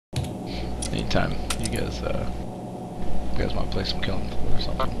anytime you guys want to play some Killing Floor or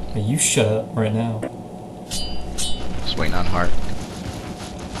something. Hey, you shut up right now. Just waiting on Hart.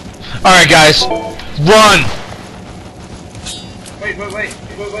 Alright guys, run! Wait.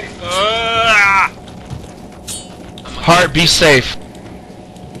 Hart, be safe.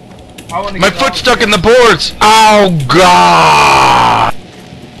 My foot's stuck in the boards! Oh god!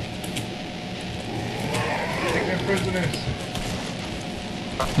 Take them prisoners.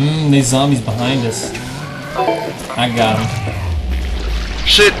 These zombies behind us. I got him.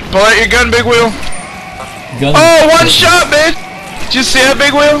 Shit, pull out your gun, Big Wheel. Gun Oh, one shot, bitch! Did you see that,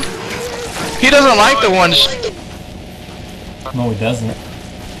 Big Wheel? He doesn't like the one shot. No, he doesn't.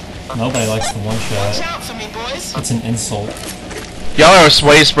 Nobody likes the one shot. Watch out for me, boys. It's an insult. Y'all are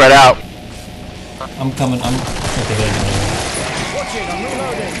way spread out. I'm coming. I'm okay.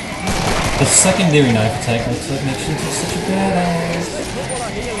 The secondary knife attack looks like makes you such a badass.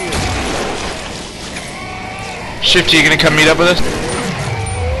 Shifty, you gonna come meet up with us?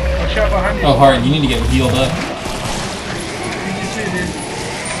 Watch out behind you. Oh, Hart, you need to get healed up.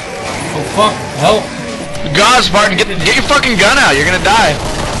 Oh fuck! Help! God, Spartan, get your fucking gun out. You're gonna die.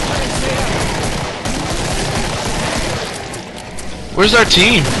 Where's our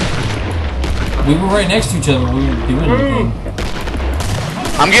team? We were right next to each other. We weren't doing anything.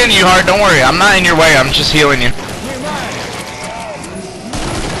 I'm getting you, Hart. Don't worry. I'm not in your way. I'm just healing you.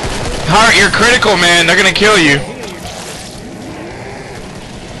 Hart, you're critical, man. They're gonna kill you.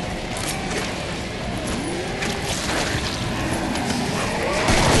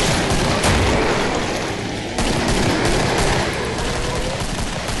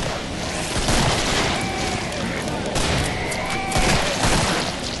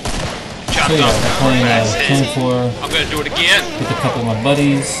 So yeah, we're playing Killing Floor I'm gonna do it again. with a couple of my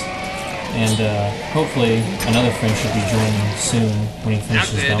buddies, and hopefully another friend should be joining soon when he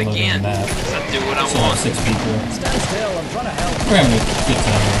finishes downloading the map. I'll do what I So want. 6 people. We're having a good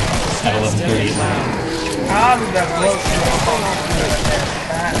time at 11:30 at night. How did that blow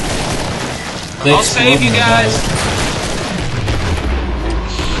They I'll save you exploded guys. about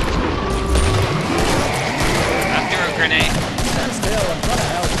I threw a grenade. Stand still, I'm trying to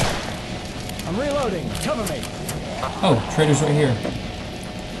help. I'm reloading. Cover me. it. Oh, trader's right here.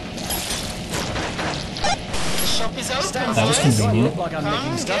 The shop is open, Stand That was boys. still. I convenient. look like I'm nicking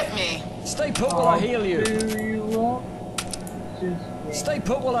Come stuff. get me. Stay put while I heal you. Stay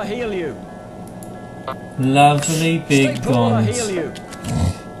put while I heal you. Lovely Stay big put while I heal guns. you.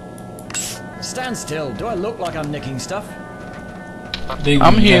 Stand still. Do I look like I'm nicking stuff? Big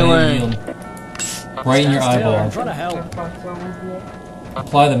I'm gun healing. Right in your Stand still, I'm eyeball. trying to help.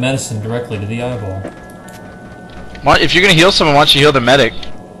 Apply the medicine directly to the eyeball. If you're gonna heal someone, why don't you heal the medic?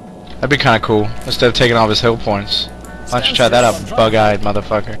 That'd be kind of cool. Instead of taking all of his health points. Why don't you try that out, bug-eyed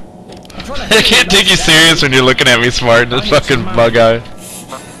motherfucker? I'm trying to I heal can't you. take you serious when you're looking at me smart. This fucking bug-eyed.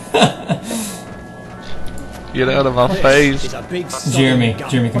 Get out of my face. It's a big Jeremy, gun.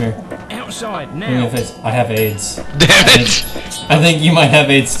 Jeremy, come here. Outside Give me now. a face. I have AIDS. Damn it! I think you might have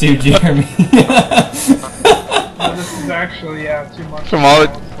AIDS too, Jeremy. This is actually too much. From all it-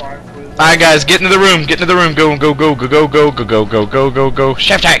 Alright guys, get into the room. Get into the room. Go, go, go, go, go, go, go, go, go, go, go, go.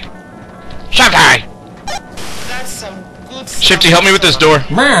 Shifty! Shifty! That's some good stuff. Shifty, help me with this door. Put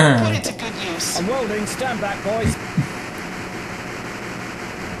Brr. it to good use. I'm welding. Stand back, boys.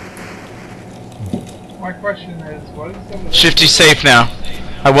 My question is, what is some of the Shifty's safe now.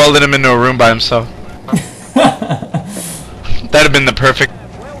 I welded him into a room by himself. That'd have been the perfect.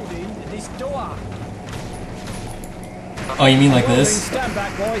 Welding this door. Oh, you mean like Welding. this? Stand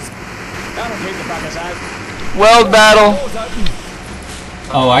back, boys. That'll keep the buggers out. Weld battle. Doors open.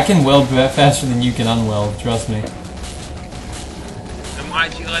 Oh, I can weld faster than you can unweld, trust me. Then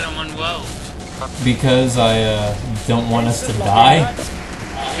why'd you let him unweld? Because I don't want us to die.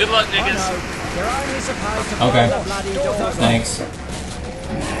 Good luck, I niggas. know. You're only supposed to Okay. blow the bloody doors open. Thanks.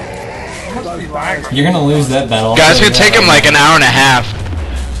 must be lagging? You're gonna lose that battle. Guys, it's so gonna take him like an hour and a half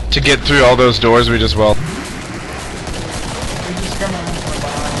to get through all those doors we just welded. They're just coming in from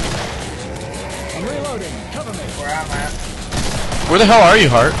behind I'm reloading. Cover me. where I'm at. Where the hell are you,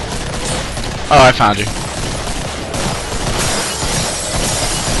 Hart? Oh, I found you.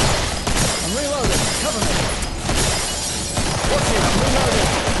 I'm reloading. Cover me. Watch it. I'm reloading.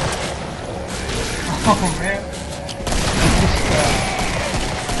 Oh man. Just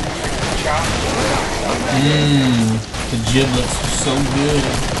shot. The giblets are so good.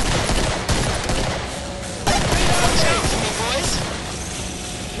 Watch out for me, boys.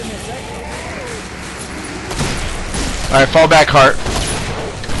 Alright, fall back, Hart.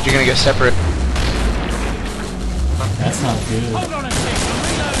 You're gonna get separate. That's not good. Hold on a sec. I'm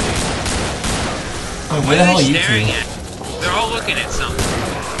reloading. Where the hell are you staring two? at? They're all looking at something.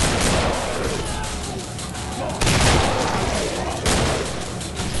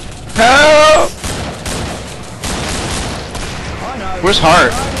 Help! Where's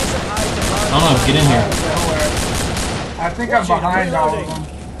Hart? I don't know, get in here. I think I'm behind all of them.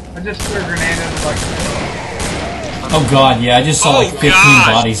 I just threw a grenade into like. Oh god, yeah, I just saw Oh, like 15 God.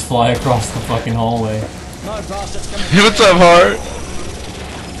 bodies fly across the fucking hallway. What's up, Hart?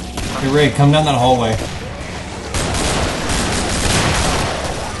 Hey Ray, come down that hallway.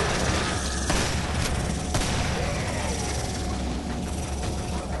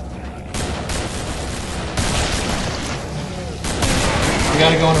 We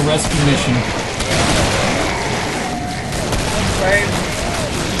gotta go on a rescue mission.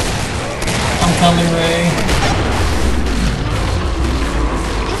 I'm coming, Ray.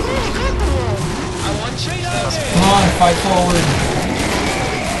 Come on, fight forward.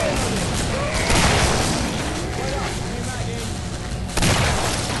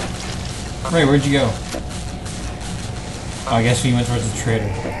 Ray, where'd you go? Oh, I guess you went towards the trader.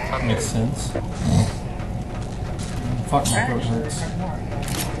 Makes sense. Fuck, my throat hurts.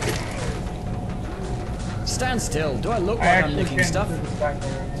 Stand still. Do I look I like I'm actually licking can't stuff? do this back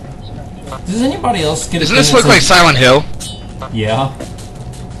there. Does anybody else get a Doesn't thing this that look like says- Silent Hill? Yeah.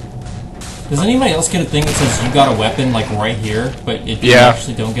 Does anybody else get a thing that says you got a weapon, like right here, but it you Yeah.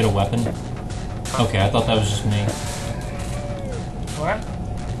 actually don't get a weapon? Okay, I thought that was just me. What?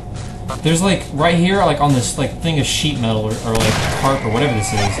 There's like, right here, like on this like thing of sheet metal or like harp or whatever this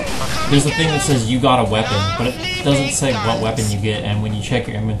is, there's a thing that says you got a weapon, but it doesn't say what weapon you get, and when you check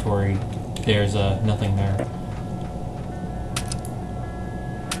your inventory, there's nothing there.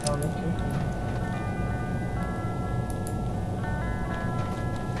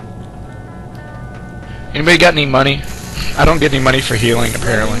 Anybody got any money? I don't get any money for healing,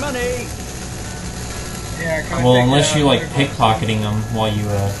 apparently. Money. Yeah, can I Well, take unless that you like out? pickpocketing them while you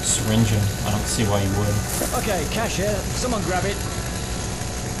syringe them, I don't see why you would. Okay, cash here. Someone grab it.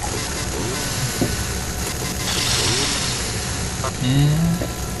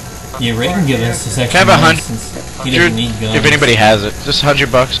 Yeah, Ray can give us this extra Can I have money 100 since he doesn't need guns. If anybody has it, just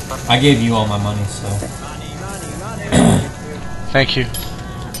 $100. I gave you all my money, so. Thank you.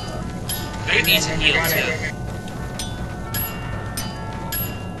 They need to heal too.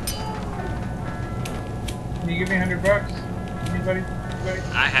 Can you give me $100? Anybody?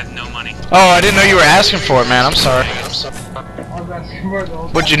 I have no money. Oh, I didn't know you were asking for it, man. I'm sorry. I was asking for the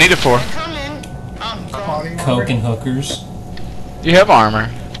old What'd you need it for? Coming. party. Coke and hookers. You have armor.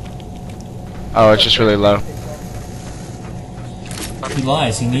 Oh, it's just really low. He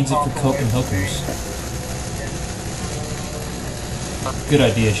lies, he needs it for coke and hookers. Good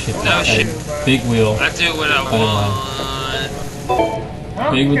idea, Shifty. No, shit. Big wheel. I do what I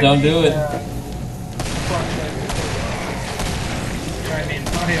want. Big wheel, don't do it.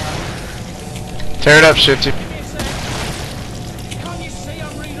 Tear it up, Shifty.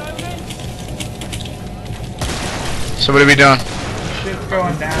 So what are we doing? Shit's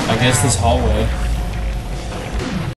going down. I guess this hallway.